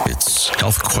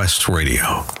Health Quest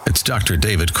Radio. It's Dr.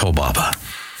 David Kolbaba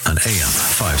on AM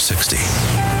 560.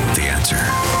 The Answer.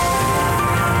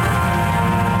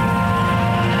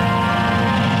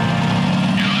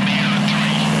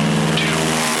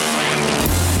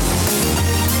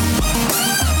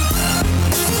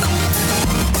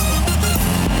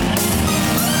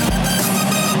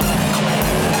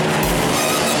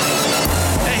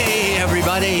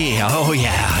 Oh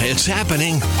yeah, it's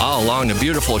happening all along the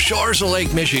beautiful shores of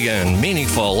Lake Michigan.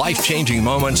 Meaningful, life-changing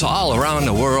moments all around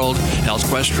the world. Health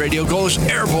Quest Radio goes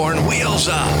airborne, wheels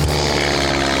up.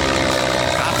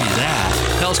 Copy that.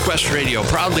 Health Quest Radio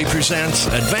proudly presents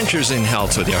Adventures in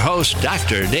Health with your host,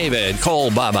 Dr. David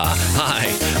Kolbaba. Hi,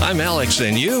 I'm Alex,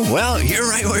 and you? Well, you're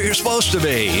right where you're supposed to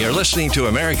be. You're listening to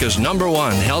America's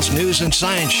 #1 health news and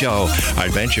science show. Our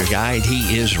adventure guide,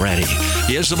 he is ready.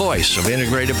 He is the voice of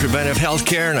integrative preventive health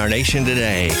care in our nation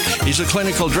today. He's a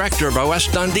clinical director of our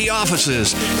West Dundee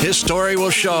offices. His story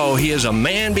will show he is a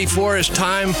man before his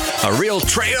time, a real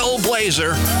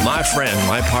trailblazer. My friend,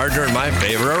 my partner, and my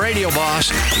favorite radio boss.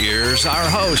 Here's our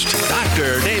host,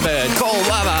 Dr. David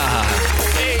Kolbaba.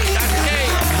 Hey, Dr. K.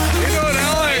 How you doing,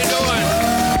 Alex? How you doing?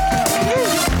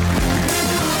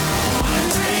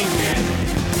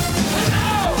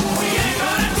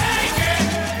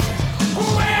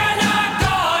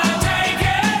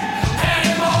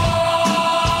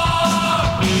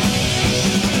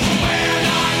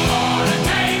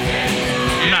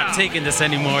 Taking this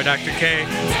anymore, Dr. K.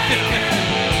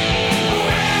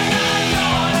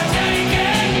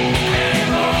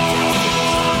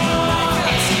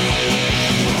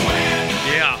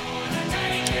 Yeah.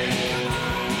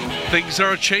 Things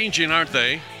are changing, aren't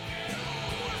they?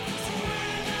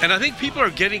 And I think people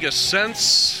are getting a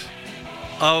sense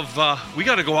of we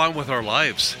got to go on with our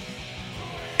lives.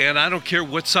 And I don't care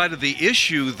what side of the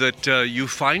issue that you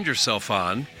find yourself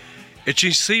on. It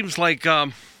just seems like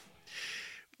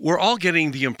we're all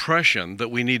getting the impression that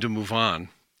we need to move on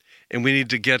and we need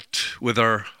to get with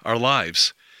our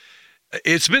lives.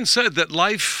 It's been said that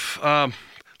life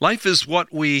is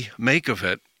what we make of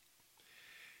it.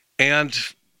 And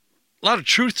a lot of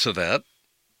truth to that.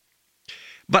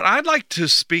 But I'd like to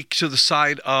speak to the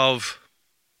side of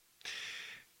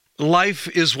life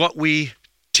is what we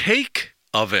take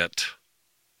of it,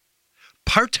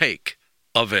 partake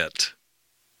of it,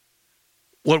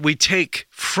 what we take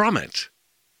from it.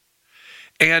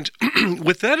 And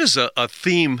with that as a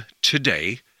theme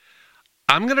today,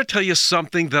 I'm going to tell you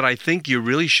something that I think you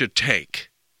really should take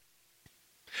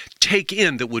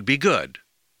in that would be good.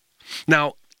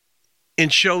 Now, in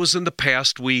shows in the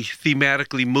past, we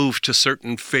thematically moved to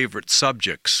certain favorite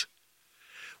subjects.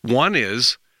 One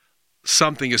is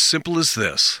something as simple as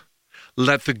this: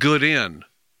 let the good in,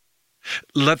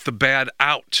 let the bad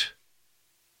out,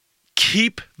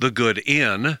 keep the good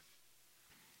in,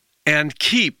 and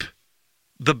keep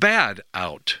the bad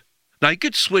out. Now, you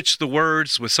could switch the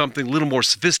words with something a little more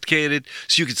sophisticated,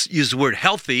 so you could use the word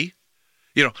healthy.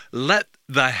 Let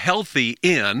the healthy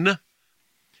in,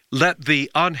 let the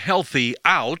unhealthy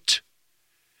out,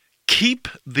 keep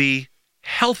the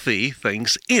healthy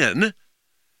things in,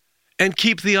 and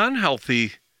keep the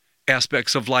unhealthy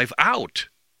aspects of life out.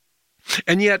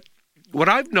 And yet, what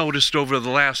I've noticed over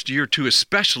the last year or two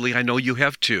especially, I know you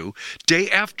have too, day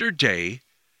after day,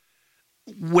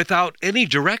 without any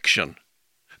direction,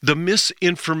 the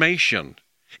misinformation.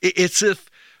 It's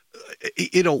if,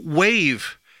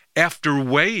 wave after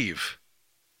wave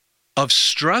of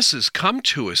stresses come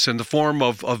to us in the form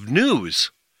of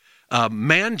news,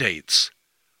 mandates,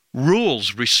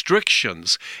 rules,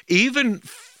 restrictions, even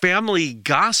family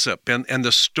gossip and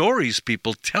the stories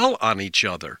people tell on each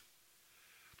other.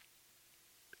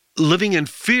 Living in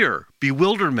fear,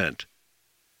 bewilderment,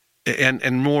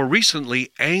 and more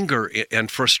recently, anger and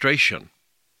frustration.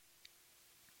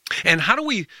 And how do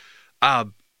we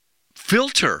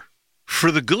filter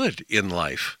for the good in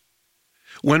life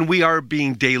when we are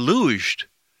being deluged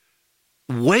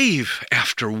wave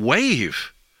after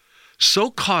wave, so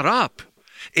caught up?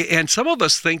 And some of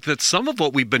us think that some of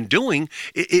what we've been doing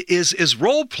is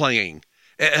role-playing,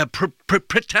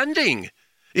 pretending,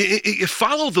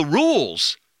 follow the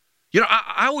rules.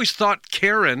 I always thought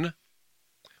Karen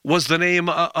was the name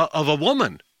of a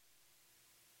woman.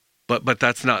 But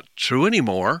that's not true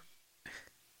anymore.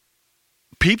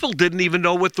 People didn't even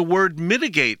know what the word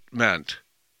mitigate meant.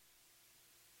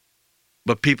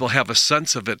 But people have a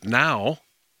sense of it now.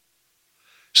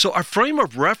 So our frame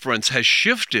of reference has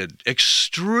shifted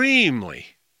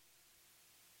extremely,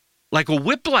 like a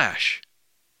whiplash,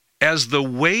 as the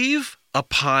wave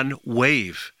upon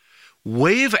wave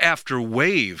after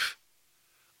wave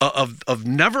of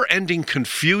never-ending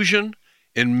confusion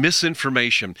and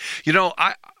misinformation. You know,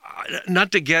 I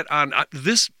not to get on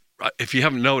this, if you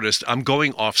haven't noticed, I'm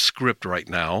going off script right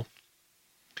now.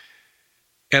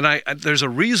 And there's a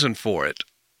reason for it.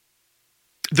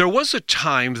 There was a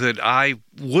time that I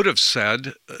would have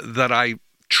said that I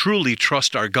truly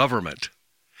trust our government.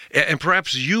 And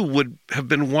perhaps you would have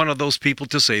been one of those people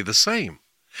to say the same.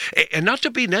 And not to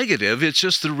be negative, it's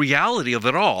just the reality of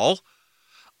it all.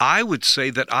 I would say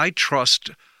that I trust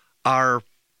our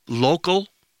local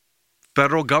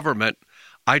federal government.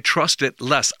 I trust it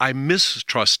less. I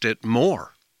mistrust it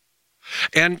more.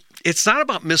 And it's not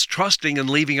about mistrusting and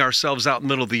leaving ourselves out in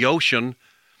the middle of the ocean,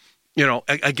 you know,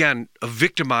 again,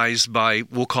 victimized by,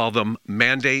 we'll call them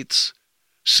mandates,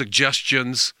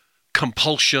 suggestions,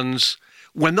 compulsions,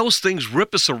 when those things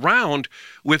rip us around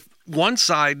with one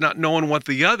side not knowing what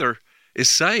the other is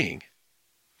saying.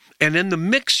 And in the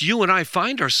mix, you and I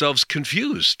find ourselves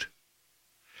confused.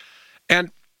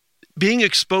 And being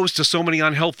exposed to so many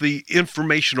unhealthy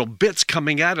informational bits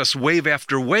coming at us wave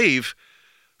after wave,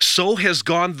 so has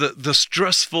gone the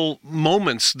stressful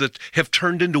moments that have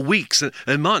turned into weeks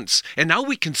and months. And now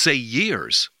we can say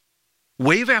years,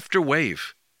 wave after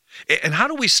wave. And how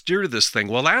do we steer this thing?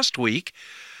 Well, last week,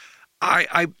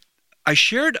 I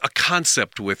shared a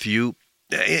concept with you.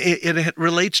 It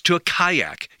relates to a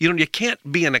kayak. You know, you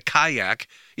can't be in a kayak.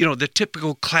 You know, the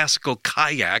typical classical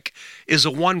kayak is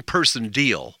a one-person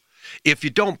deal. If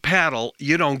you don't paddle,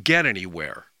 you don't get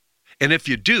anywhere. And if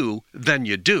you do, then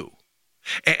you do.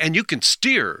 And you can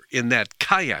steer in that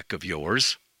kayak of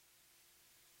yours.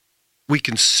 We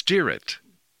can steer it.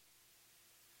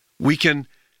 We can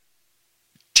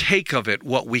take of it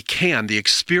what we can, the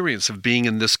experience of being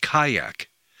in this kayak.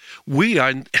 We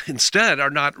are instead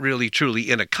are not really truly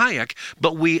in a kayak,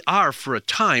 but we are for a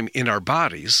time in our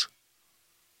bodies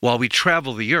while we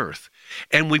travel the earth.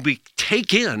 And when we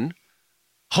take in,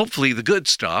 hopefully, the good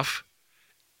stuff,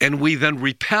 and we then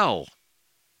repel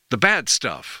the bad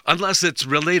stuff. Unless it's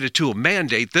related to a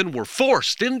mandate, then we're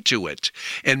forced into it.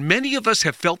 And many of us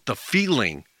have felt the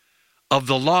feeling of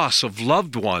the loss of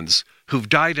loved ones who've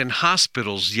died in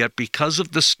hospitals, yet because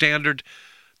of the standard,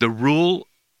 the rule,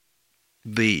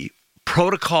 the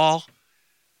protocol,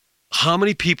 how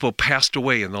many people passed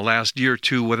away in the last year or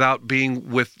two without being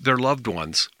with their loved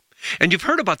ones? And you've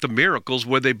heard about the miracles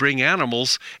where they bring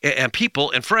animals and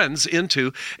people and friends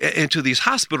into these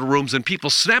hospital rooms and people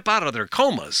snap out of their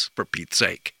comas, for Pete's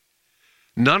sake.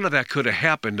 None of that could have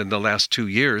happened in the last 2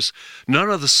 years. None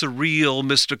of the surreal,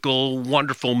 mystical,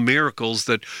 wonderful miracles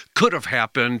that could have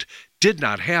happened did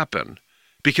not happen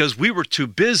because we were too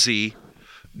busy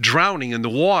drowning in the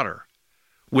water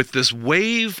with this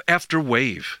wave after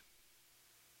wave.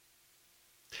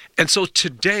 And so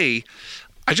today,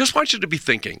 I just want you to be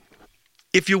thinking,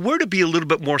 if you were to be a little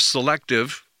bit more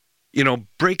selective, you know,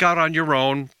 break out on your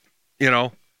own, you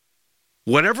know,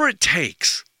 whatever it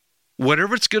takes,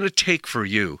 whatever it's going to take for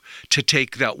you to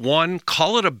take that one,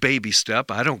 call it a baby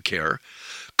step, I don't care,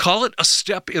 call it a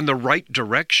step in the right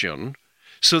direction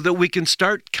so that we can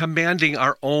start commanding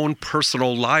our own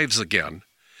personal lives again.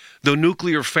 The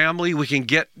nuclear family, we can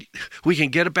get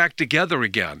it back together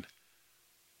again.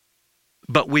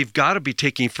 But we've got to be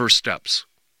taking first steps.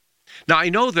 Now, I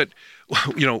know that,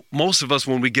 you know, most of us,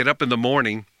 when we get up in the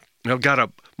morning, you know, got a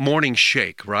morning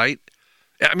shake, right?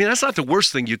 I mean, that's not the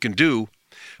worst thing you can do.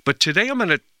 But today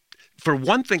for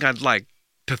one thing, I'd like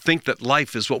to think that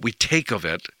life is what we take of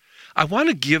it. I want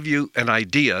to give you an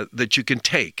idea that you can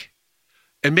take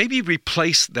and maybe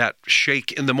replace that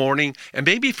shake in the morning. And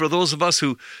maybe for those of us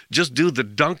who just do the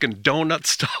Dunkin' Donut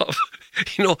stuff,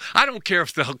 you know, I don't care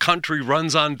if the country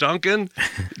runs on Dunkin'.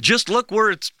 Just look where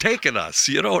it's taken us.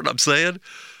 You know what I'm saying?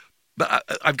 But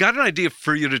I've got an idea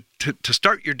for you to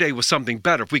start your day with something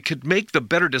better. If we could make the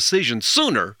better decision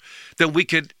sooner, then we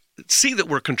could see that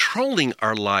we're controlling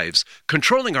our lives,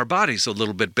 controlling our bodies a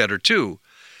little bit better too.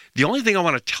 The only thing I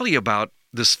want to tell you about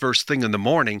this first thing in the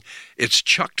morning, it's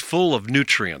chocked full of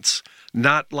nutrients,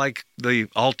 not like the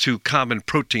all too common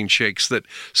protein shakes that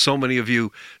so many of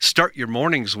you start your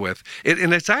mornings with.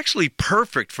 And it's actually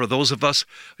perfect for those of us,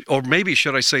 or maybe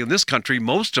should I say in this country,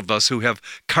 most of us who have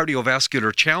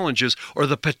cardiovascular challenges, or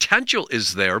the potential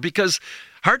is there, because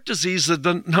heart disease is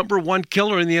the number one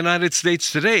killer in the United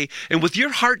States today. And with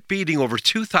your heart beating over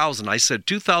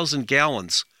 2,000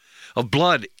 gallons of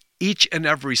blood each and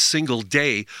every single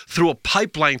day through a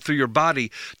pipeline through your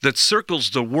body that circles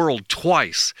the world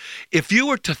twice. If you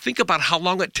were to think about how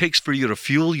long it takes for you to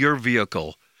fuel your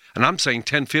vehicle, and I'm saying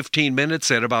 10, 15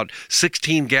 minutes at about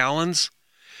 16 gallons,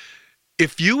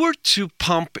 if you were to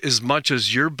pump as much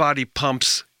as your body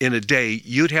pumps in a day,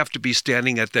 you'd have to be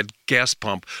standing at that gas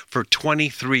pump for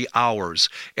 23 hours.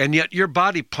 And yet your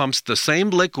body pumps the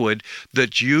same liquid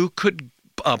that you could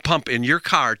pump in your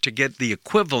car to get the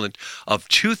equivalent of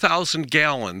 2,000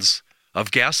 gallons of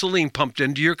gasoline pumped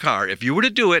into your car. If you were to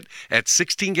do it at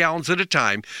 16 gallons at a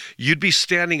time, you'd be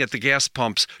standing at the gas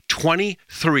pumps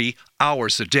 23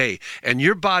 hours a day. And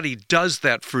your body does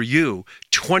that for you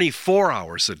 24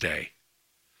 hours a day.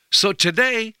 So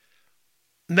today,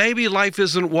 maybe life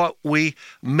isn't what we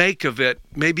make of it.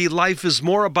 Maybe life is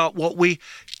more about what we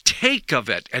take of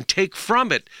it and take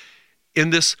from it in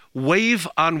this wave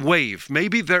on wave.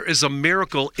 Maybe there is a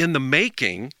miracle in the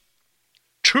making,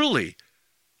 truly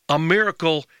a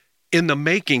miracle in the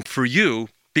making for you,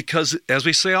 because as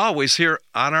we say always here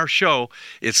on our show,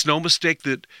 it's no mistake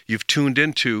that you've tuned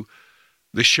into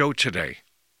the show today.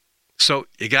 So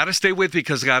you got to stay with me,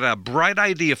 because I got a bright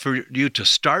idea for you to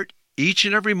start each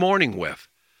and every morning with,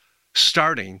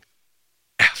 starting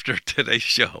after today's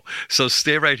show. So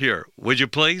stay right here, would you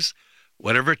please?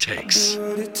 Whatever it takes.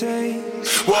 Whatever it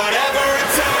takes.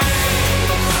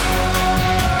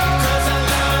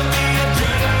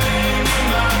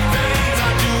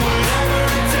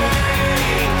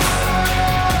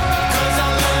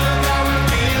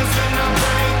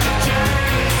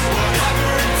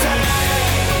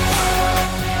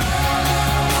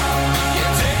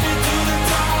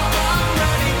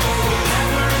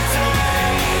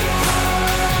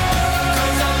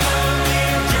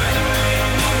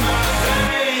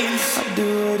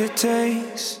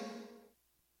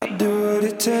 I'll do what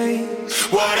it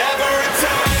takes. Whatever it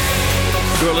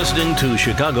takes. You're listening to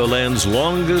Chicagoland's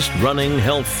longest-running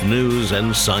health news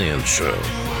and science show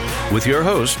with your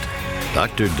host,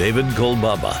 Dr. David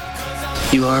Kolbaba.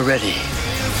 You are ready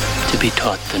to be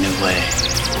taught the new way.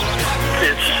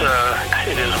 It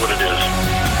is what it is.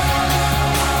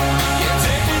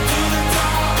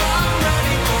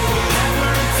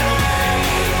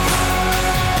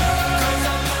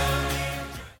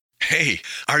 Hey,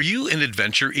 are you an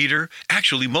adventure eater?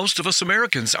 Actually, most of us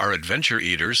Americans are adventure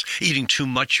eaters, eating too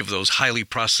much of those highly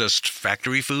processed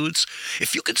factory foods.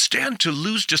 If you could stand to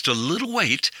lose just a little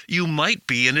weight, you might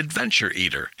be an adventure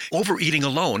eater. Overeating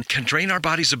alone can drain our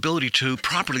body's ability to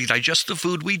properly digest the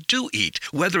food we do eat,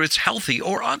 whether it's healthy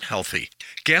or unhealthy.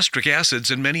 Gastric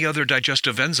acids and many other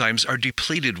digestive enzymes are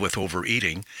depleted with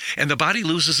overeating, and the body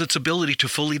loses its ability to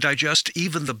fully digest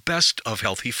even the best of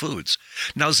healthy foods.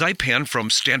 Now, Zypan from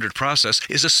Standard Process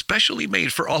is especially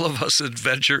made for all of us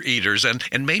adventure eaters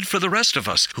and made for the rest of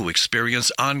us who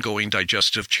experience ongoing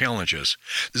digestive challenges.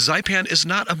 Zypan is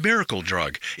not a miracle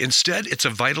drug. Instead, it's a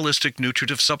vitalistic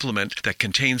nutritive supplement that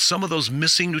contains some of those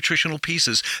missing nutritional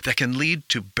pieces that can lead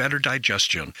to better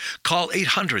digestion. Call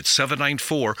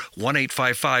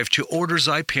 800-794-1855 to order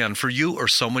Zypan for you or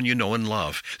someone you know and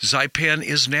love. Zypan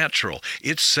is natural,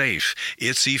 it's safe,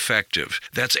 it's effective.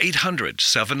 That's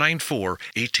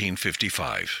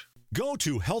 800-794-1855. Go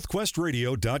to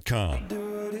healthquestradio.com. Do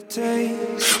what it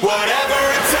takes.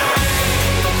 Whatever it takes.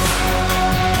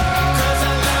 'Cause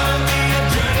I love the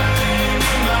adrenaline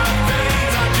in my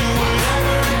veins. I do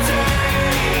whatever it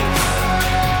takes.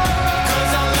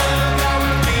 'Cause I love how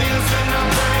it feels when I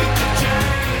break the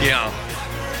chain. Yeah.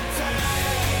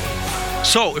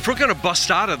 So if we're going to bust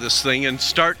out of this thing and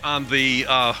start on the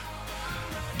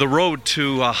road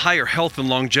to higher health and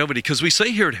longevity, because we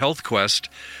say here at Health Quest,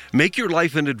 make your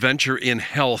life an adventure in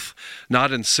health,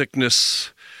 not in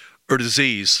sickness or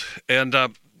disease. And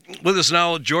with us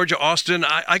now, Georgia Austin,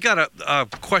 I got a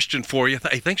question for you.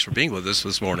 Hey, thanks for being with us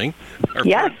this morning.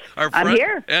 Yes, our I'm friend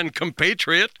here. and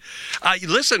compatriot.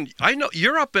 Listen, I know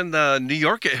you're up in New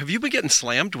York. Have you been getting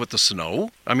slammed with the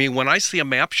snow? I mean, when I see a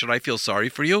map, should I feel sorry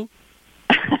for you?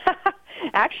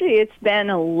 Actually, it's been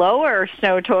a lower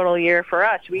snow total year for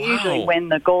us. We usually win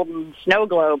the Golden Snow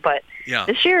Globe, but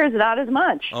this year is not as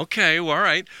much. Okay, well, all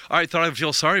right. I thought I'd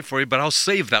feel sorry for you, but I'll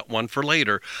save that one for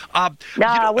later.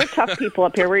 We're tough people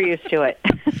up here. We're used to it.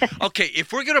 Okay,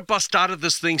 if we're going to bust out of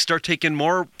this thing, start taking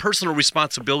more personal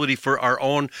responsibility for our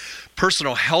own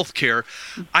personal health care,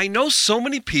 I know so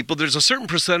many people, there's a certain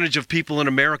percentage of people in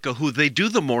America who they do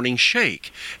the morning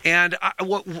shake. And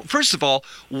first of all,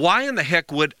 why in the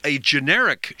heck would a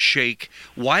generic shake,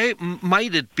 why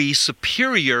might it be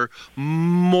superior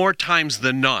more times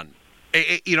than none?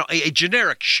 A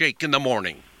generic shake in the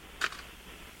morning.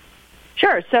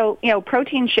 Sure. So,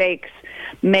 protein shakes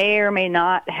may or may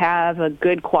not have a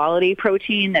good quality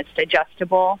protein that's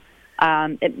digestible.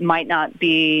 It might not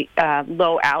be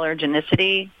low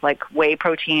allergenicity, like whey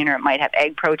protein, or it might have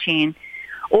egg protein.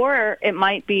 Or it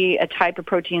might be a type of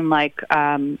protein like,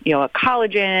 a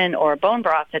collagen or a bone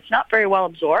broth that's not very well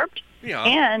absorbed. Yeah.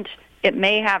 And it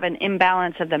may have an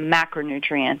imbalance of the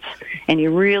macronutrients, and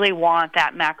you really want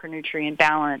that macronutrient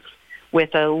balance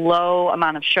with a low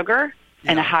amount of sugar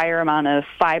and a higher amount of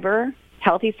fiber,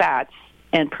 healthy fats,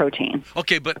 and protein.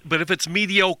 Okay, but if it's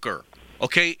mediocre,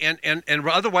 okay, and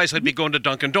otherwise I'd be going to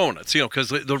Dunkin' Donuts, because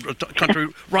the country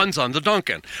runs on the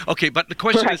Dunkin'. Okay, but the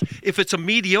question is, if it's a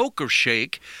mediocre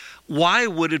shake, why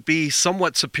would it be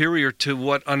somewhat superior to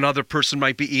what another person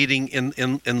might be eating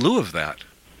in lieu of that?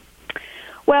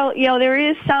 Well, there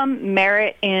is some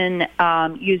merit in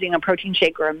using a protein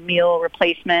shake or a meal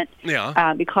replacement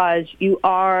because you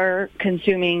are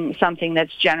consuming something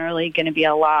that's generally going to be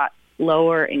a lot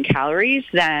lower in calories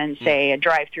than, say, a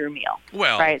drive-through meal.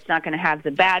 Well, right? It's not going to have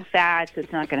the bad fats.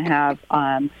 It's not going to have,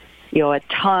 a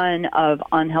ton of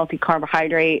unhealthy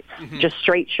carbohydrates, just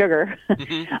straight sugar.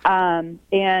 And,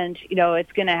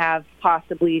 it's going to have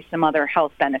possibly some other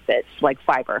health benefits like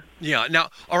fiber. Yeah. Now,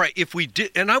 all right, if we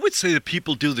did, and I would say that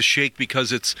people do the shake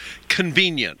because it's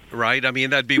convenient, right? I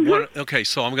mean, that'd be one. Okay,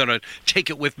 so I'm going to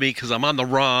take it with me because I'm on the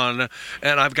run,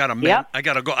 and I've got a I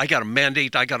got to go. I got a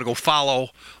mandate. I got to go follow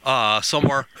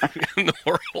somewhere in the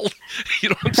world. You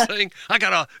know what I'm saying? I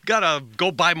gotta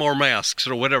go buy more masks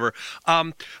or whatever.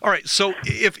 All right. So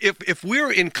if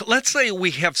we're in, let's say we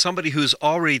have somebody who's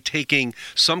already taking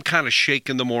some kind of shake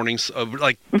in the mornings,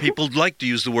 like people like to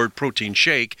use the word protein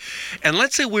shake, and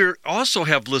let's say we also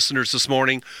have listeners this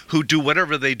morning who do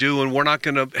whatever they do, and we're not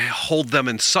going to hold them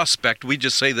in suspect. We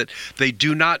just say that they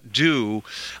do not do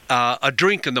a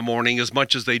drink in the morning as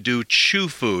much as they do chew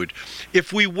food.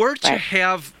 If we were to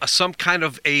have some kind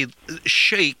of a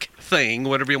shake thing,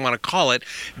 whatever you want to call it,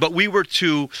 but we were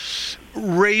to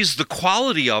raise the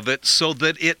quality of it so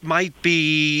that it might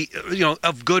be,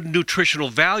 of good nutritional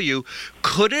value,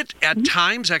 could it at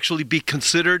times actually be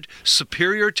considered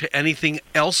superior to anything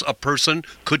else a person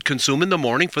could consume in the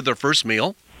morning for their first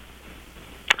meal?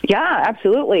 Yeah,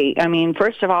 absolutely. I mean,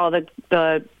 first of all,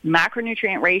 the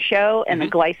macronutrient ratio and the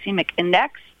glycemic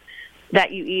index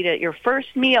that you eat at your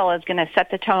first meal is going to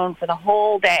set the tone for the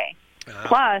whole day.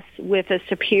 Plus, with a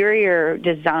superior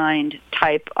designed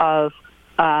type of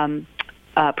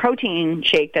protein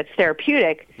shake that's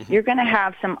therapeutic, you're going to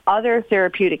have some other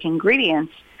therapeutic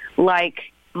ingredients like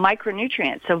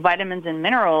micronutrients, so vitamins and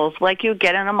minerals like you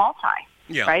get in a multi,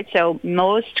 right? So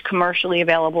most commercially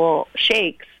available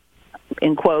shakes,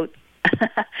 in quotes,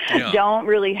 don't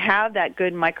really have that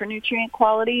good micronutrient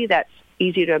quality that's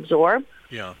easy to absorb.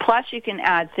 Yeah. Plus, you can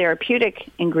add therapeutic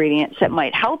ingredients that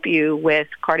might help you with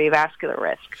cardiovascular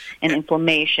risk and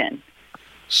inflammation.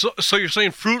 So you're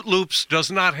saying Fruit Loops does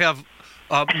not have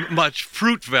much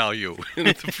fruit value in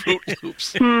the Fruit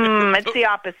Loops? It's the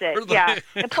opposite. Yeah.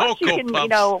 And plus, you can,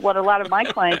 what a lot of my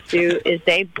clients do is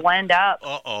they blend up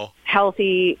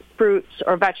healthy fruits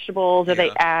or vegetables, or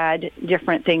they add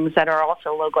different things that are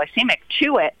also low glycemic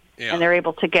to it. Yeah. And they're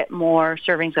able to get more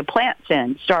servings of plants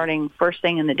in starting first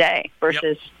thing in the day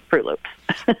versus Fruit Loops.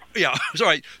 Yeah, all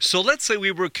right. So let's say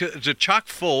we were to chock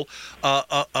full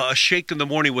a shake in the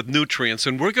morning with nutrients,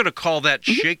 and we're going to call that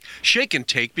shake and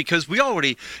take because we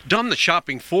already done the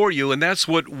shopping for you, and that's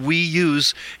what we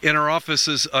use in our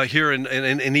offices here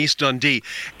in East Dundee.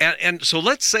 And so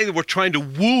let's say that we're trying to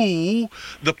woo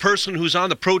the person who's on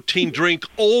the protein drink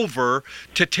over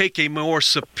to take a more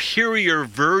superior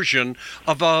version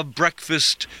of a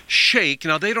breakfast shake.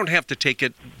 Now, they don't have to take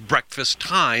it breakfast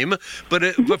time,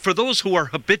 but for those who are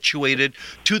habituated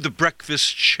to the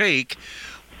breakfast shake,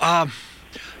 how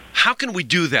can we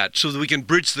do that so that we can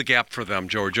bridge the gap for them,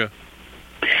 Georgia?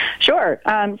 Sure.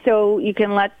 So you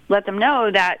can let them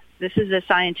know that this is a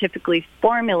scientifically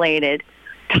formulated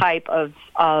type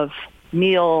of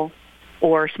meal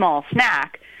or small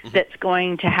snack that's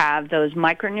going to have those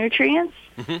micronutrients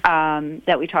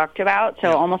that we talked about.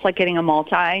 So almost like getting a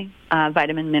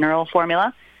multi-vitamin mineral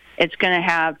formula. It's going to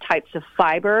have types of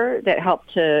fiber that help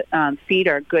to feed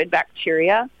our good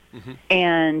bacteria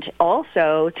and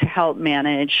also to help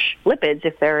manage lipids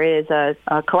if there is a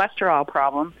cholesterol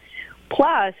problem.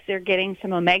 Plus, they're getting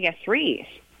some omega-3s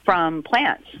from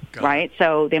plants, right?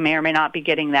 So they may or may not be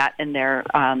getting that in their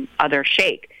other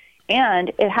shake.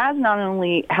 And it has not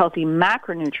only healthy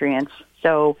macronutrients,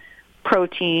 so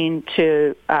protein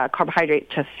to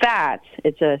carbohydrate to fats,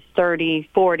 it's a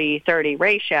 30-40-30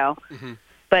 ratio,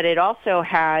 but it also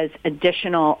has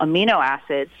additional amino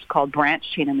acids called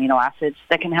branched-chain amino acids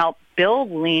that can help build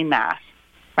lean mass,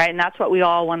 right? And that's what we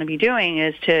all want to be doing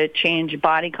is to change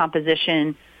body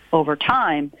composition over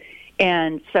time.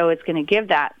 And so it's going to give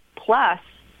that plus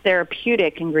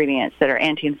therapeutic ingredients that are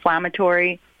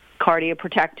anti-inflammatory,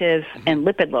 cardioprotective, and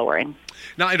lipid lowering.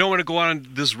 Now, I don't want to go on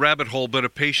this rabbit hole, but a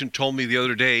patient told me the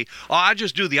other day, I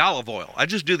just do the olive oil. I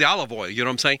just do the olive oil, you know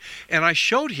what I'm saying? And I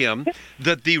showed him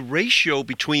that the ratio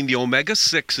between the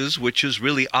omega-6s, which is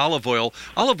really olive oil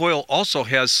also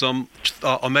has some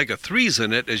omega-3s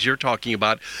in it, as you're talking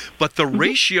about, but the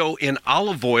ratio in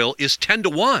olive oil is 10 to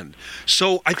 1.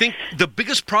 So I think the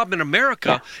biggest problem in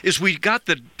America is we got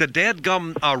the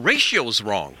dadgum ratios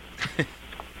wrong.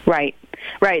 Right.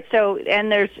 So,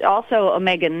 and there's also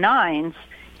omega-9s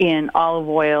in olive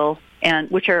oil, and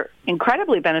which are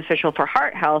incredibly beneficial for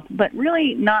heart health, but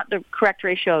really not the correct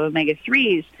ratio of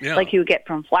omega-3s like you would get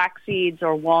from flax seeds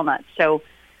or walnuts. So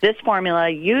this formula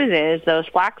uses those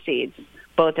flax seeds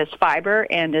both as fiber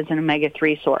and as an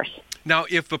omega-3 source. Now,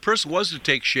 if a person was to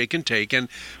take Shake and Take, and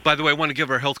by the way, I want to give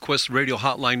our Health Quest radio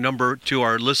hotline number to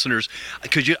our listeners,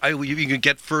 because you can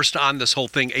get first on this whole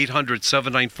thing,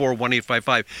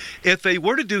 800-794-1855. If they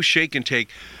were to do Shake and Take,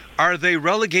 are they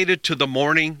relegated to the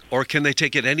morning, or can they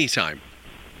take it anytime?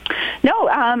 No,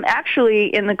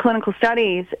 actually, in the clinical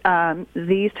studies,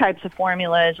 these types of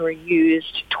formulas were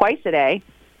used twice a day.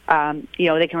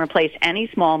 They can replace any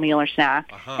small meal or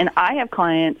snack. And I have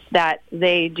clients that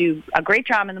they do a great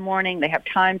job in the morning. They have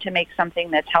time to make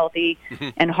something that's healthy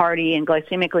and hearty and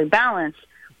glycemically balanced,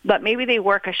 but maybe they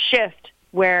work a shift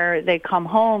where they come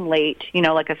home late,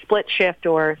 like a split shift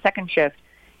or second shift,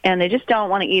 and they just don't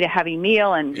want to eat a heavy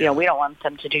meal, and we don't want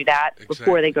them to do that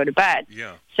before they go to bed.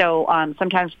 So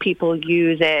sometimes people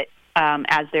use it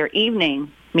as their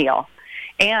evening meal.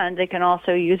 And they can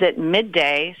also use it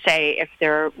midday, say if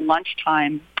their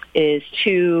lunchtime is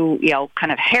too,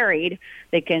 kind of harried,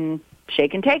 they can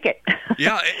Shake and Take it.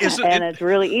 Yeah, it's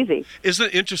really easy. Isn't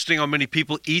it interesting how many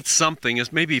people eat something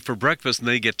as maybe for breakfast and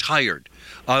they get tired?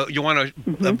 You want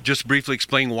to just briefly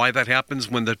explain why that happens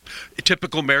when the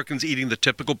typical American's eating the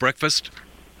typical breakfast?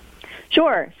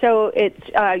 Sure. So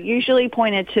it's usually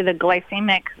pointed to the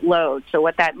glycemic load. So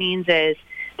what that means is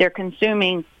they're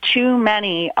consuming too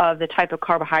many of the type of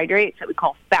carbohydrates that we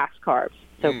call fast carbs.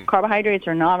 So carbohydrates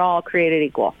are not all created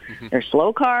equal. They're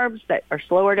slow carbs that are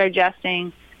slower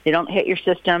digesting. They don't hit your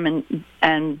system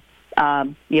and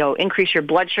increase your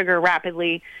blood sugar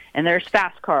rapidly. And there's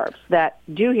fast carbs that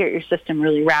do hit your system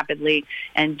really rapidly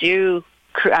and do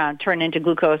turn into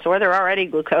glucose, or they're already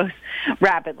glucose,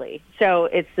 rapidly. So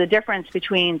it's the difference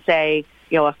between, say,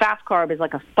 a fast carb is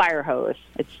like a fire hose.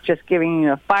 It's just giving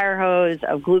you a fire hose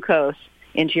of glucose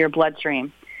into your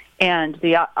bloodstream. And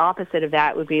the opposite of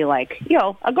that would be like,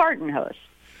 a garden hose,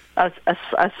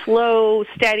 a slow,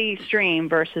 steady stream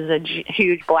versus a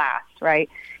huge blast, right?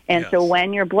 And so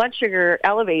when your blood sugar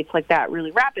elevates like that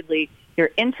really rapidly, your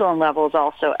insulin levels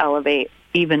also elevate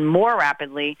even more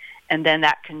rapidly, and then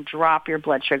that can drop your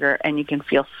blood sugar, and you can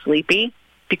feel sleepy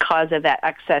because of that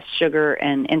excess sugar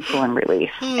and insulin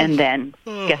release. And then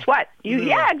guess what?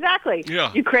 Exactly.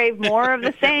 You crave more of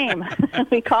the same.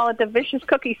 We call it the vicious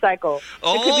cookie cycle.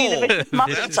 It could be the vicious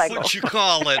muffin cycle. That's what you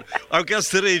call it. Our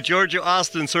guest today, Georgia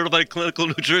Austin, certified clinical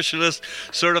nutritionist,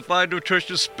 certified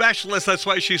nutrition specialist. That's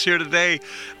why she's here today.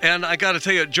 And I got to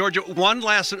tell you, Georgia, one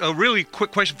last really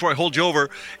quick question before I hold you over.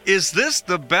 Is this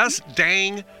the best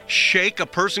dang shake a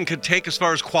person could take as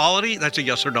far as quality? That's a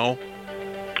yes or no.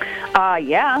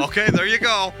 Yeah. Okay, there you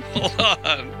go. Hold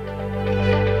on.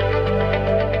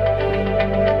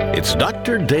 It's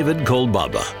Dr. David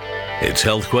Kolbaba. It's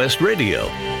Health Quest Radio.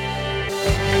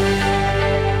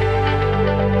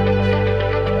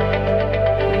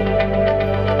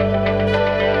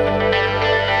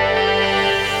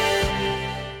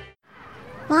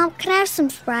 Mom, can I have some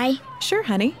spray? Sure,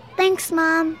 honey. Thanks,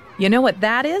 Mom. You know what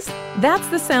that is? That's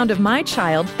the sound of my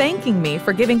child thanking me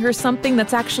for giving her something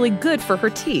that's actually good for her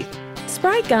teeth.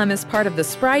 Spry Gum is part of the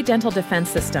Spry Dental Defense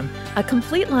System, a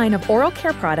complete line of oral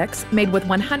care products made with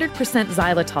 100%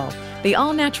 xylitol, the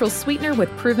all-natural sweetener with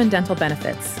proven dental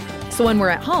benefits. So when we're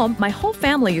at home, my whole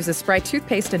family uses Spry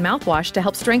toothpaste and mouthwash to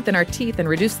help strengthen our teeth and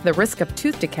reduce the risk of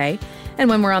tooth decay. And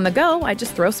when we're on the go, I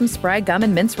just throw some Spry Gum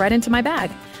and mints right into my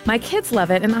bag. My kids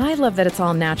love it, and I love that it's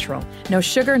all natural. No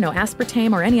sugar, no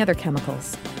aspartame, or any other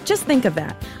chemicals. Just think of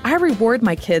that. I reward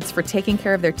my kids for taking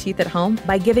care of their teeth at home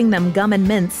by giving them gum and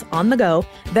mints on the go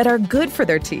that are good for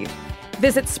their teeth.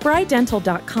 Visit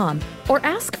sprydental.com or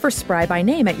ask for Spry by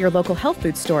name at your local health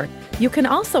food store. You can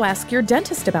also ask your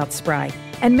dentist about Spry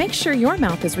and make sure your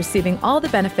mouth is receiving all the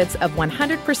benefits of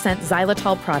 100%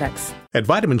 xylitol products. At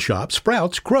Vitamin Shoppe,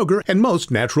 Sprouts, Kroger, and most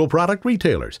natural product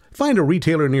retailers. Find a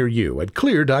retailer near you at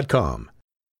Xlear.com.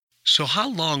 So how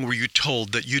long were you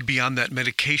told that you'd be on that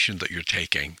medication that you're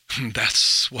taking?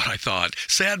 That's what I thought.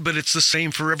 Sad, but it's the same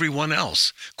for everyone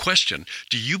else. Question,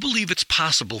 do you believe it's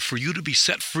possible for you to be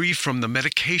set free from the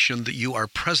medication that you are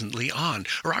presently on?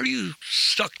 Or are you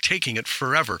stuck taking it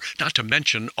forever, not to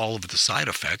mention all of the side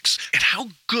effects? And how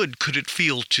good could it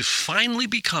feel to finally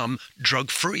become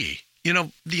drug-free? You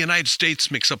know, the United States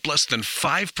makes up less than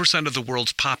 5% of the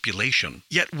world's population,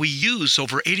 yet we use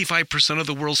over 85% of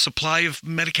the world's supply of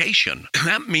medication.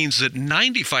 That means that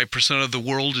 95% of the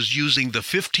world is using the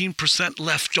 15%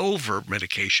 leftover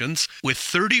medications, with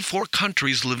 34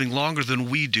 countries living longer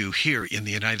than we do here in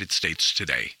the United States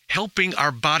today. Helping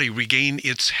our body regain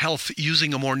its health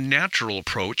using a more natural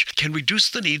approach can reduce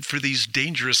the need for these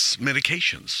dangerous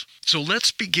medications. So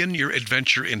let's begin your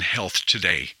adventure in health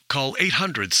today. Call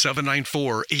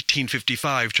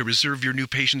 800-794-1855 to reserve your new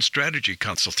patient strategy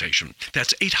consultation.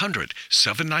 That's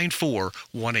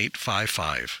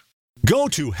 800-794-1855. Go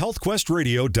to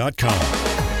healthquestradio.com.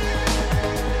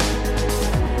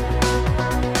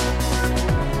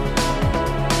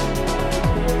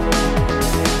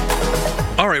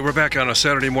 All right, we're back on a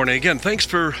Saturday morning. Again, thanks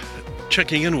for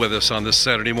checking in with us on this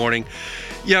Saturday morning.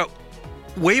 Yeah,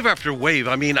 wave after wave.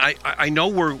 I mean, I know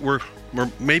we're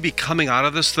maybe coming out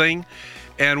of this thing,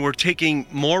 and we're taking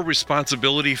more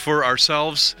responsibility for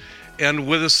ourselves. And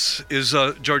with us is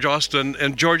Georgia Austin.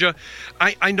 And Georgia,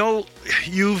 I know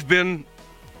you've been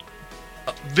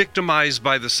victimized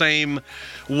by the same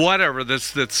whatever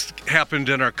that's happened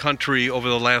in our country over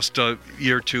the last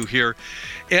year or two here.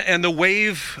 And the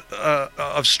wave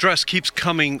of stress keeps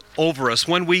coming over us.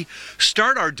 When we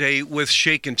start our day with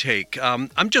Shake and Take,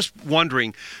 I'm just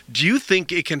wondering, do you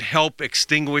think it can help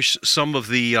extinguish some of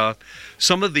the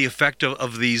effect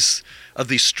of these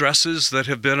stresses that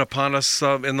have been upon us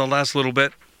in the last little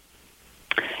bit?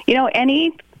 You know,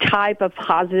 any type of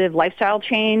positive lifestyle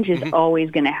change is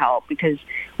always going to help, because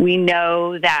we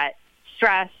know that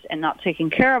stress and not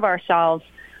taking care of ourselves,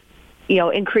 you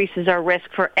know, increases our risk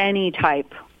for any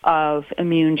type of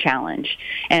immune challenge.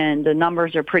 And the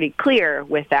numbers are pretty clear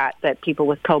with that people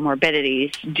with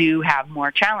comorbidities do have more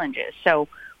challenges. So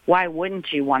why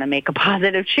wouldn't you want to make a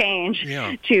positive change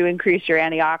to increase your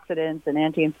antioxidants and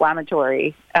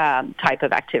anti-inflammatory type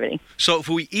of activity? So if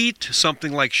we eat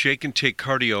something like Shake and Take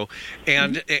Cardio,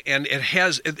 and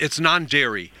it's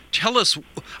non-dairy, tell us.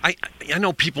 I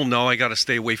know people know I got to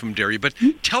stay away from dairy, but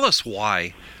tell us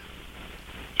why.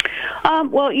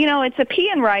 Well, you know, it's a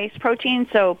pea and rice protein,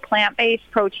 so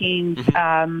plant-based proteins.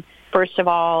 First of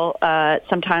all,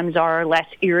 sometimes are less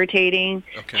irritating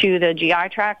to the GI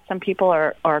tract. Some people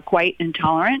are quite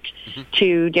intolerant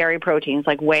to dairy proteins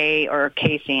like whey or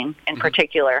casein in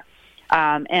particular,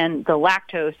 and the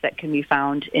lactose that can be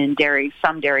found in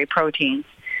some dairy proteins.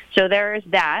 So there's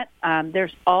that.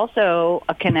 There's also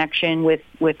a connection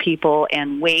with people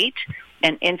and weight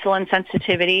and insulin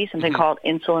sensitivity, something called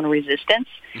insulin resistance.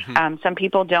 Some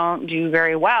people don't do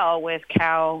very well with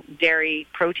cow dairy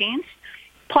proteins.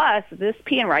 Plus, this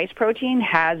pea and rice protein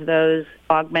has those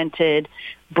augmented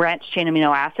branched-chain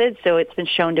amino acids, so it's been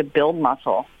shown to build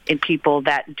muscle in people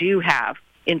that do have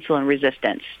insulin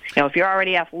resistance. You know, if you're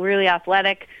already really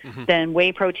athletic, then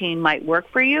whey protein might work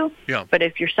for you. Yeah. But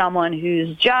if you're someone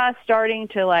who's just starting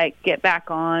to get back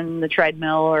on the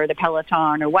treadmill or the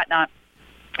Peloton or whatnot,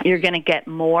 you're going to get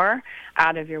more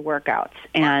out of your workouts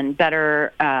and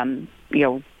better, in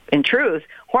truth,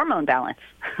 hormone balance.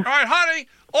 All right, honey,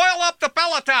 oil up the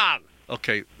Peloton.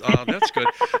 Okay, that's good.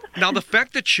 Now, the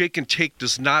fact that Shake and Take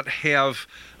does not have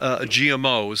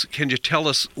GMOs, can you tell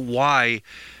us why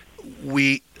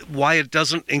it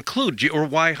doesn't include, or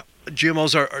why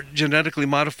GMOs are genetically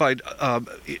modified,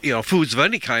 foods of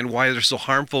any kind, why they're so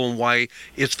harmful, and why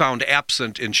it's found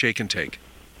absent in Shake and Take?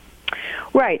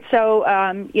 Right. So,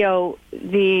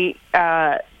 the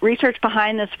research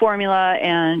behind this formula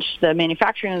and the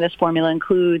manufacturing of this formula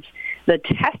includes the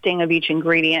testing of each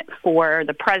ingredient for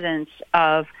the presence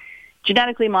of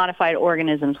genetically modified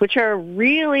organisms, which are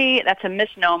really, that's a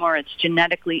misnomer, it's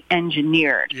genetically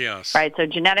engineered. Yes. Right? So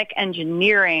genetic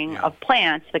engineering of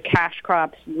plants, the cash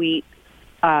crops, wheat,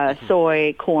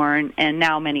 soy, corn, and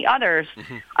now many others,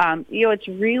 it's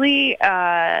really,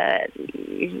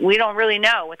 we don't really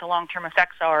know what the long-term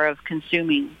effects are of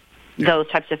consuming those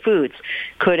types of foods.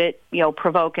 Could it,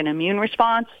 provoke an immune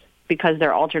response because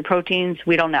they're altered proteins?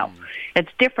 We don't know.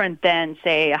 It's different than,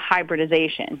 say, a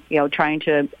hybridization, trying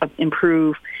to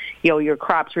improve, your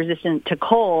crops resistant to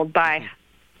cold by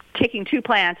taking two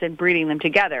plants and breeding them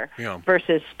together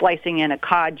versus splicing in a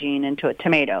cod gene into a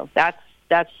tomato. That's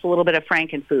that's a little bit of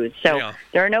Frankenfood. So Yeah.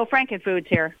 there are no Frankenfoods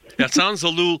here. That sounds a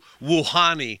little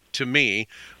Wuhan-y to me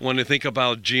when I think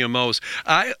about GMOs.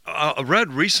 I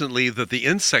read recently that the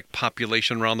insect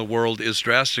population around the world is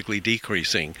drastically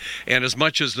decreasing. And as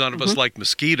much as none of us like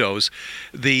mosquitoes,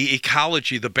 the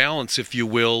ecology, the balance, if you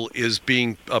will, is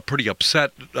being pretty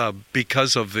upset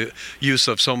because of the use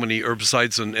of so many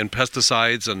herbicides and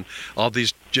pesticides and all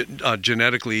these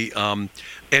genetically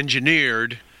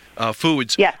engineered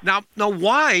foods. Yeah. Now,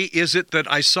 why is it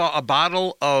that I saw a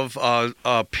bottle of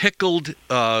pickled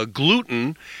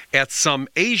gluten at some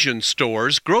Asian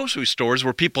stores, grocery stores,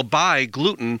 where people buy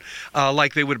gluten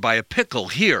like they would buy a pickle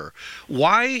here?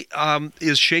 Why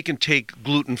is Shake and Take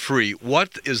gluten-free?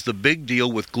 What is the big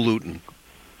deal with gluten?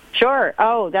 Sure.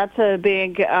 Oh, that's a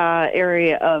big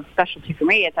area of specialty for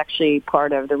me. It's actually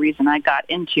part of the reason I got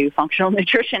into functional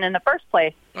nutrition in the first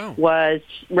place, was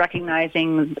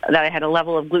recognizing that I had a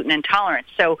level of gluten intolerance.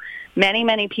 So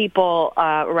many people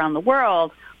around the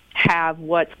world have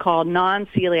what's called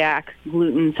non-celiac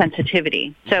gluten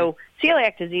sensitivity. So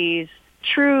celiac disease,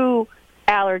 true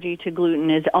allergy to gluten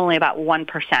is only about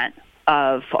 1%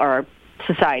 of our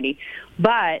society.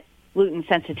 But gluten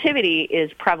sensitivity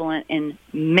is prevalent in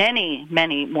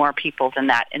many more people than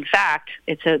that. In fact,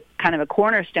 it's a kind of a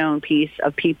cornerstone piece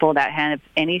of people that have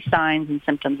any signs and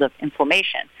symptoms of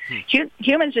inflammation.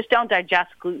 Humans just don't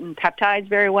digest gluten peptides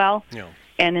very well. Yeah.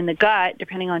 And in the gut,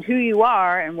 depending on who you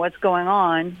are and what's going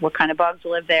on, what kind of bugs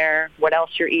live there, what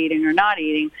else you're eating or not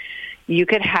eating, you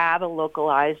could have a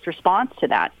localized response to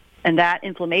that. And that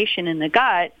inflammation in the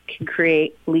gut can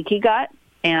create leaky gut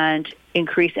and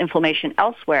increase inflammation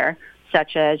elsewhere,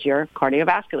 such as your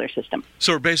cardiovascular system.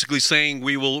 So we're basically saying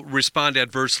we will respond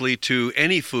adversely to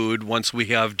any food once we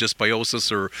have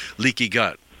dysbiosis or leaky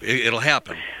gut. It'll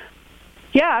happen.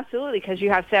 Yeah, absolutely, because you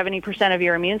have 70% of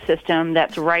your immune system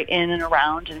that's right in and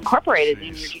around and incorporated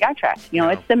in your GI tract. You know,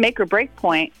 it's the make or break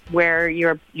point where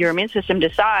your immune system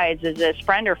decides is this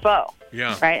friend or foe.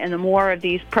 Yeah. Right? And the more of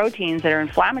these proteins that are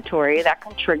inflammatory, that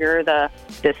can trigger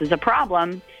this is a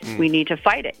problem, we need to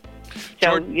fight it.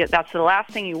 So that's the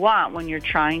last thing you want when you're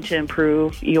trying to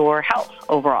improve your health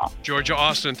overall. Georgia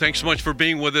Austin, thanks so much for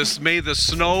being with us. May the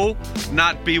snow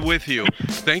not be with you.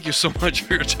 Thank you so much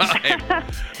for your time.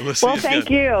 We'll see Well, you thank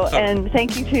again. you, and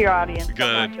thank you to your audience. so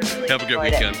Good. much. I really Have a good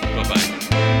enjoyed it. weekend. Bye-bye.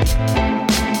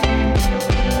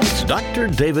 It's Dr.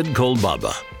 David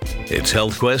Kolbaba. It's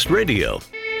Health Quest Radio.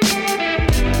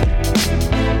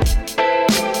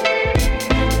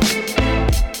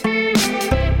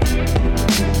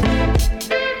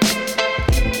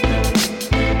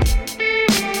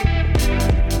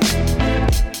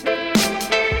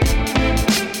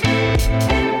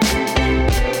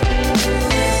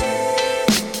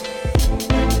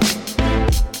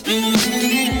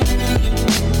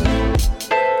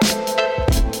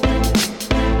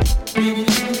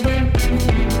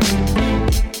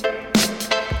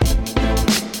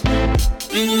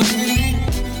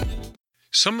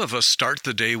 Some of us start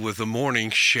the day with a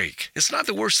morning shake. It's not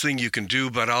the worst thing you can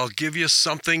do, but I'll give you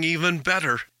something even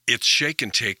better. It's Shake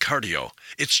and Take Cardio.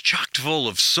 It's chock full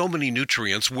of so many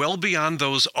nutrients, well beyond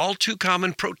those all too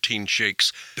common protein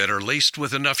shakes that are laced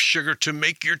with enough sugar to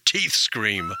make your teeth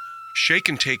scream. Shake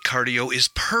and Take Cardio is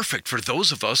perfect for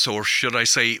those of us, or should I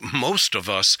say most of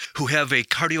us, who have a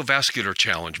cardiovascular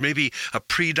challenge, maybe a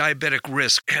pre-diabetic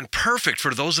risk, and perfect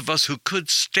for those of us who could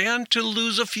stand to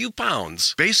lose a few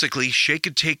pounds. Basically, Shake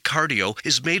and Take Cardio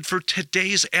is made for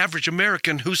today's average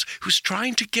American who's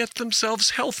trying to get themselves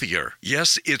healthier.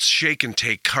 Yes, it's Shake and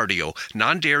Take Cardio,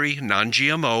 non-dairy,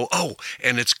 non-GMO,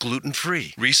 and it's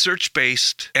gluten-free,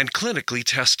 research-based, and clinically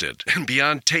tested. And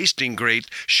beyond tasting great,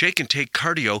 Shake and Take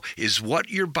Cardio is what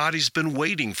your body's been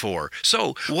waiting for.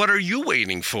 So, what are you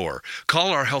waiting for? Call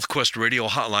our Health Quest Radio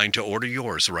hotline to order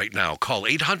yours right now. Call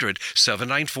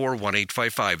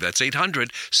 800-794-1855. That's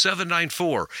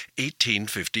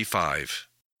 800-794-1855.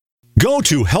 Go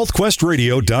to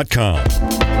healthquestradio.com.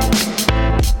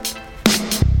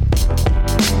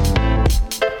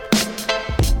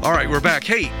 All right, we're back.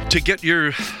 Hey, to get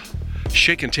your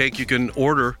Shake and Take, you can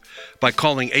order by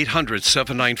calling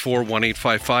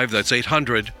 800-794-1855. That's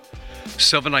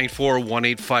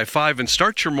 800-794-1855, and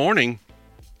start your morning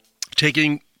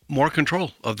taking more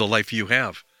control of the life you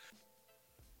have.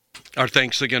 Our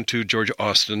thanks again to Georgia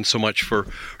Austin so much for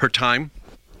her time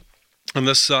on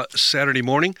this Saturday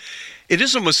morning. It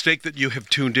is a mistake that you have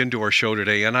tuned into our show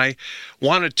today, and I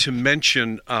wanted to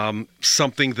mention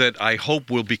something that I hope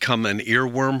will become an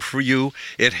earworm for you.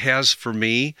 It has for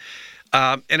me.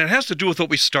 And it has to do with what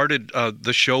we started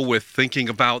the show with, thinking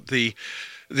about the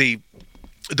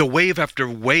wave after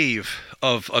wave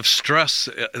of stress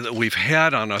that we've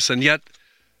had on us. And yet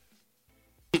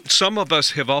Some of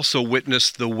us have also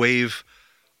witnessed the wave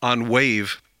on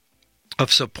wave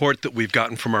of support that we've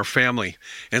gotten from our family.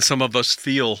 And some of us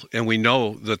feel and we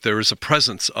know that there is a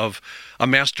presence of a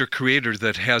master creator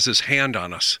that has his hand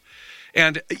on us.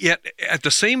 And yet, at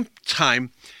the same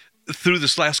time, through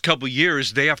this last couple of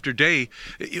years, day after day,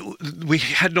 we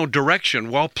had no direction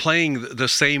while playing the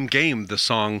same game, the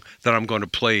song that I'm going to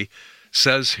play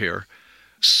says here.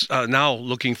 Now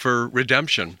looking for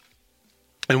redemption.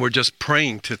 And we're just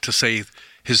praying to say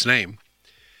his name.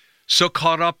 So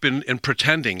caught up in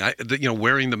pretending,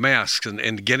 wearing the masks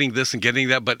and getting this and getting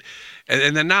that.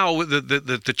 And then now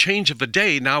the change of a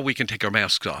day, now we can take our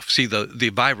masks off. See,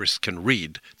 the virus can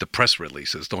read the press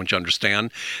releases, don't you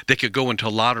understand? They could go into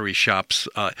lottery shops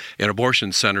and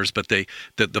abortion centers, but the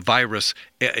virus,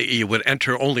 it would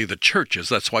enter only the churches.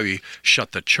 That's why we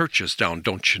shut the churches down,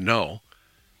 don't you know?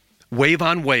 Wave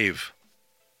on Wave.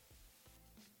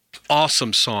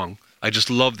 Awesome song. I just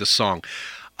love this song.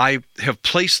 I have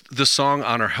placed the song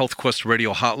on our Health Quest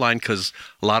radio hotline because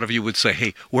a lot of you would say,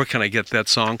 hey, where can I get that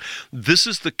song? This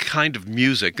is the kind of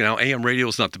music. Now, AM radio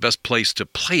is not the best place to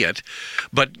play it,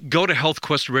 but go to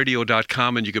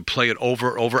healthquestradio.com and you can play it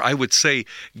over and over. I would say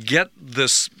get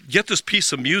this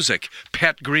piece of music,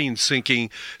 Pat Green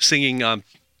singing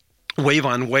Wave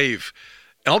on Wave.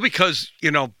 All because,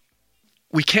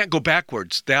 we can't go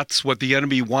backwards. That's what the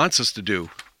enemy wants us to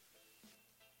do.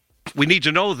 We need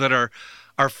to know that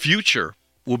our future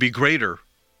will be greater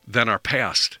than our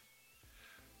past,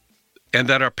 and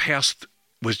that our past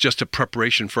was just a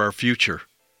preparation for our future.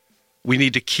 We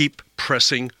need to keep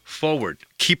pressing forward.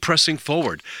 Keep pressing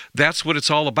forward. That's what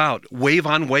it's all about. Wave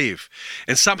on wave.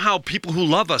 And somehow people who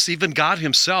love us, even God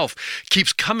himself,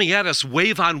 keeps coming at us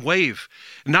wave on wave,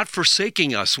 not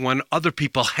forsaking us when other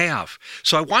people have.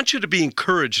 So I want you to be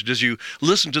encouraged as you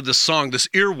listen to this song, this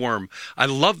earworm. I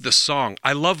love this song.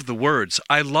 I love the words.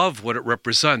 I love what it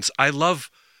represents. I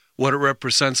love what it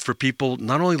represents for people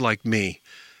not only like me,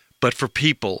 but for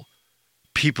people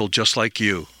just like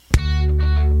you.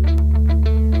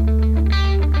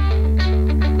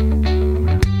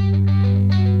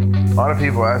 A lot of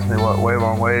people ask me what Wave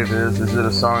on Wave is. Is it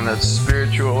a song that's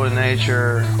spiritual in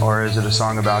nature, or is it a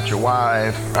song about your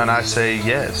wife? And I say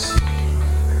yes.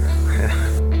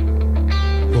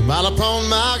 Well, mile upon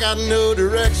mile, got no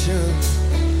direction.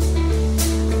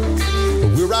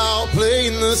 We're all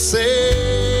playing the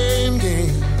same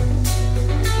game,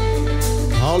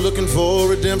 all looking for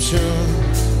redemption.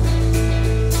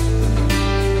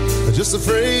 Just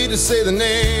afraid to say the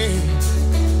name.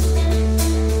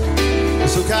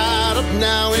 So caught up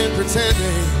now in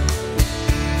pretending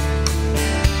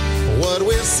what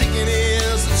we're seeking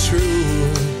is the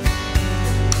truth.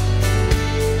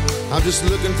 I'm just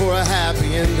looking for a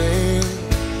happy ending.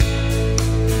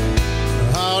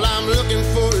 All I'm looking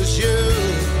for is you.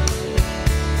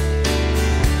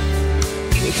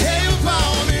 You came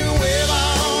upon me, wave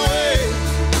on wave.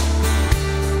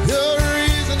 You're the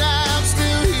reason I'm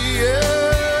still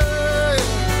here.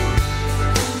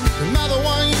 Am I the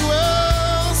one you were?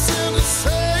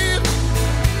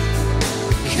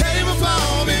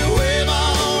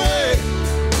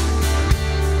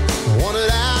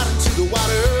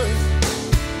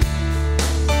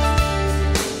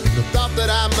 That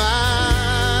I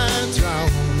might drown.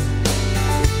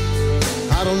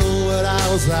 I don't know what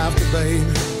I was after, baby.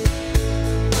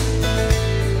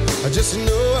 I just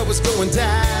know I was going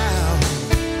down.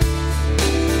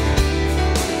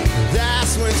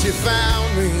 That's when she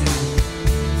found me.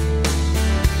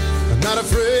 I'm not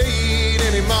afraid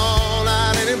anymore,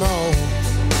 not anymore.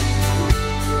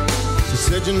 She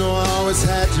said, you know I always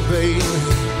had you, baby.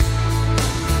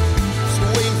 Just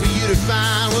waiting for you to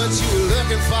find what you were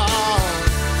looking for.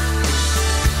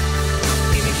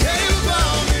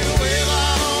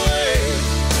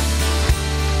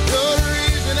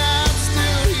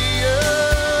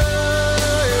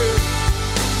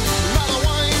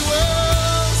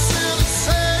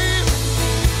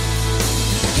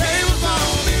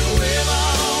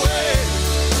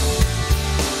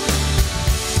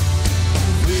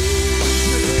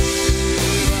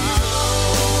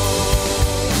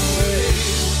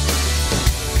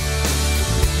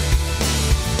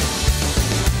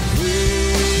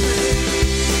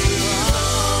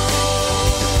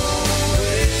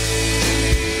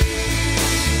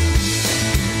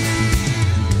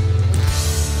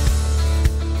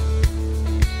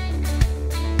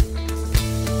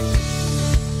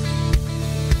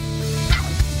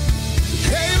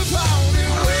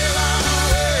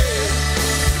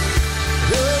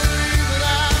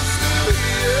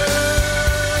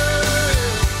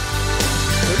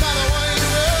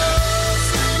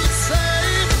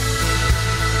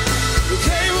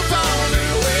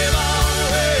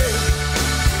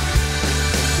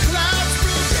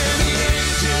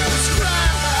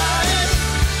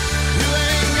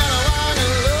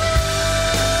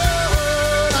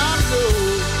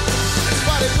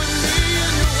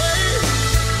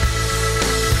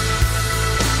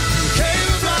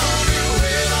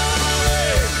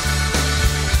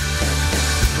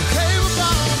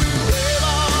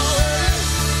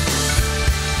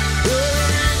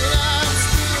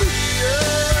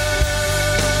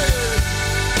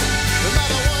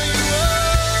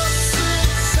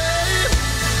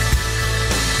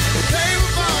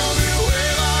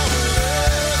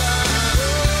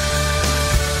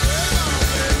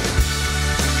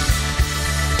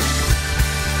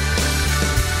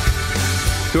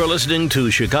 You're listening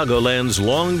to Chicagoland's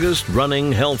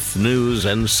longest-running health news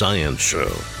and science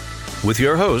show with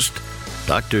your host,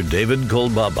 Dr. David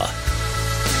Kolbaba.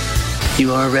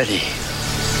 You are ready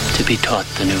to be taught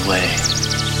the new way.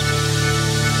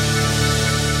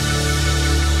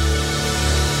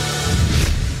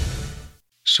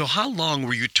 So how long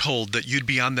were you told that you'd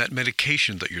be on that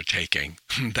medication that you're taking?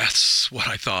 That's what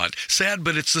I thought. Sad,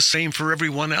 but it's the same for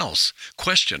everyone else.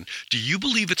 Question, do you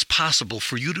believe it's possible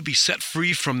for you to be set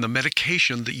free from the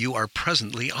medication that you are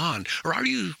presently on? Or are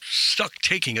you stuck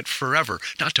taking it forever,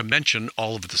 not to mention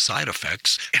all of the side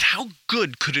effects? And how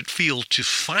good could it feel to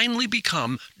finally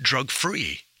become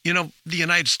drug-free? You know, the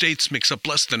United States makes up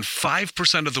less than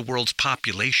 5% of the world's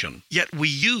population, yet we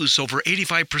use over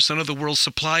 85% of the world's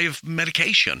supply of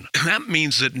medication. And that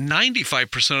means that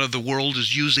 95% of the world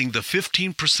is using the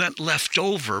 15%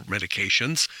 leftover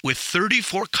medications, with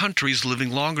 34 countries living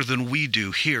longer than we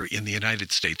do here in the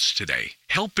United States today.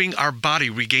 Helping our body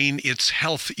regain its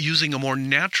health using a more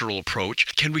natural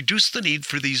approach can reduce the need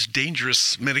for these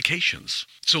dangerous medications.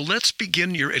 So let's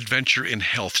begin your adventure in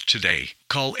health today.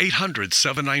 Call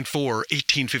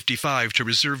 800-794-1855 to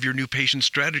reserve your new patient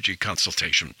strategy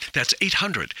consultation. That's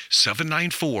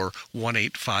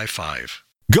 800-794-1855.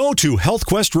 Go to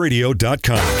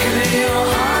healthquestradio.com.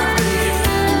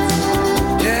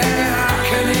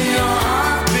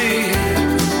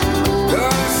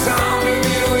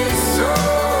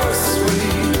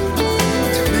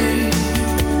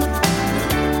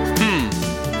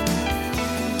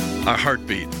 Our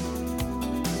heartbeat.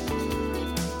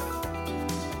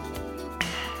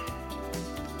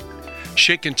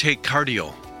 Shake and take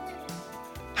cardio.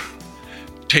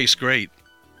 Tastes great.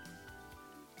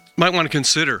 Might want to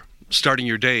consider starting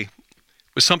your day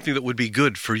with something that would be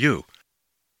good for you.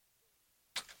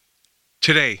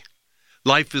 Today,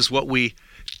 life is what we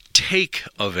take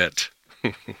of it.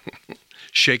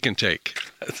 Shake and take.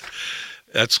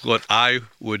 That's what I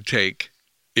would take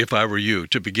if I were you,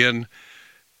 to begin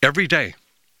every day,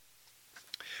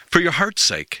 for your heart's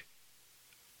sake.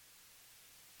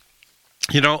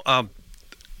 You know,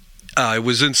 I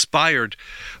was inspired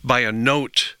by a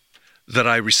note that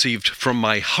I received from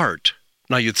my heart.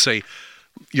 Now you'd say,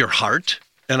 your heart?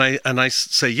 And I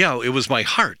say, yeah, it was my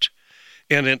heart.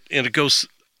 And it goes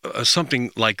something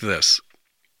like this.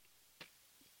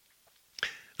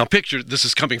 Now picture, this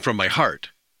is coming from my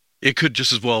heart. It could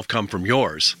just as well have come from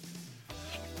yours.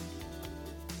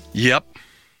 Yep.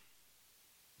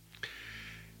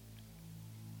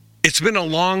 It's been a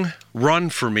long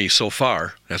run for me so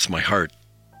far. That's my heart.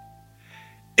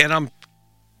 And I'm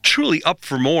truly up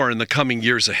for more in the coming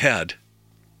years ahead.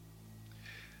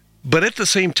 But at the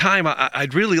same time,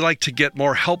 I'd really like to get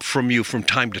more help from you from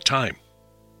time to time.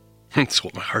 That's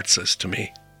what my heart says to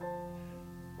me.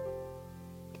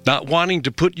 Not wanting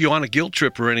to put you on a guilt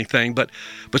trip or anything, but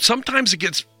sometimes it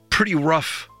gets pretty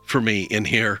rough for me in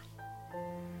here.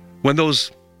 When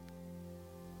those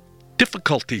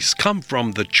difficulties come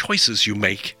from the choices you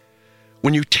make,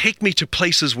 when you take me to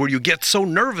places where you get so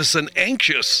nervous and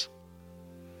anxious.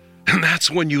 And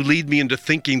that's when you lead me into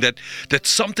thinking that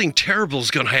something terrible is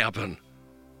going to happen.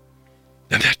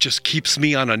 And that just keeps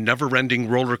me on a never-ending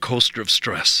roller coaster of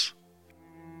stress.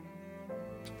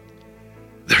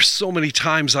 There's so many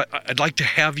times I'd like to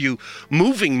have you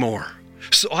moving more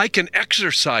so I can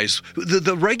exercise,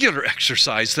 the regular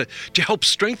exercise to help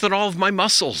strengthen all of my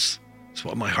muscles. That's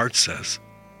what my heart says.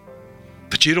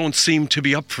 But you don't seem to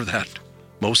be up for that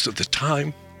most of the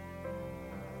time.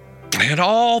 And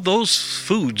all those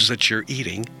foods that you're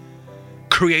eating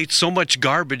create so much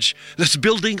garbage that's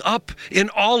building up in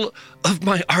all of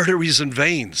my arteries and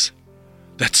veins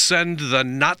that send the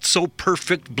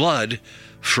not-so-perfect blood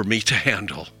for me to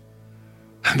handle.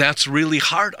 And that's really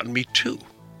hard on me too.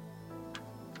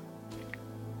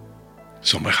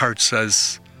 So my heart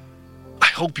says, I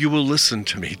hope you will listen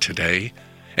to me today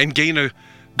and gain a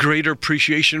greater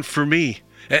appreciation for me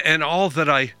and all that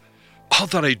I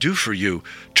do for you.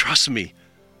 Trust me,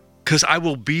 because I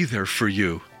will be there for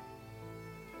you.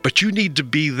 But you need to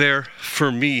be there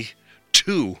for me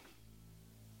too.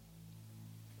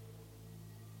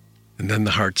 And then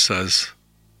the heart says,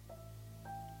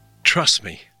 trust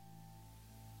me,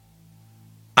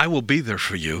 I will be there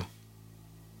for you.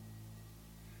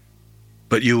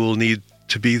 But you will need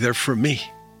to be there for me.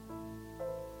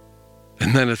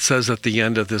 And then it says at the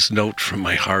end of this note from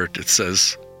my heart, it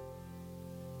says,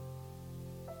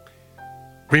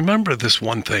 remember this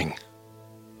one thing.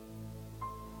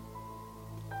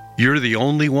 You're the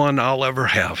only one I'll ever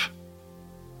have.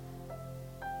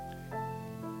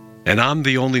 And I'm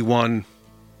the only one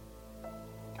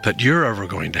that you're ever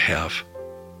going to have.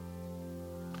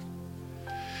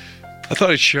 I thought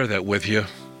I'd share that with you.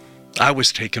 I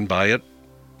was taken by it.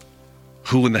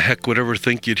 Who in the heck would ever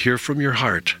think you'd hear from your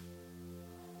heart?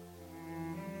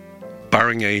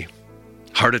 Barring a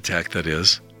heart attack, that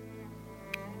is.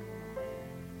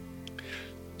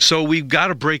 So we've got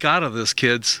to break out of this,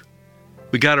 kids.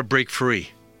 We got to break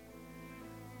free.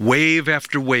 Wave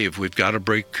after wave, we've got to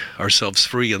break ourselves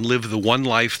free and live the one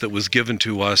life that was given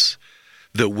to us,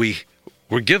 that we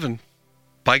were given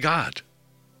by God.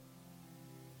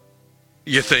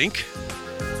 You think?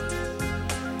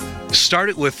 Start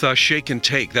it with shake and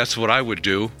take. That's what I would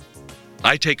do.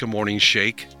 I take a morning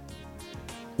shake,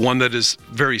 one that is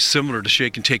very similar to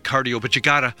shake and take cardio, but you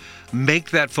got to make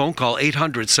that phone call,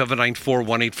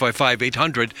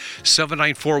 800-794-1855,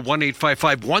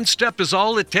 800-794-1855. One step is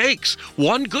all it takes.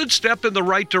 One good step in the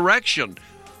right direction.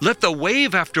 Let the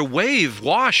wave after wave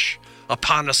wash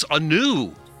upon us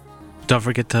anew. Don't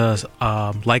forget to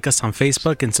like us on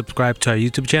Facebook and subscribe to our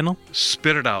YouTube channel.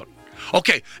 Spit it out.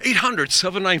 Okay,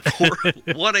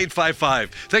 800-794-1855.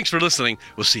 Thanks for listening.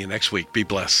 We'll see you next week. Be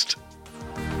blessed.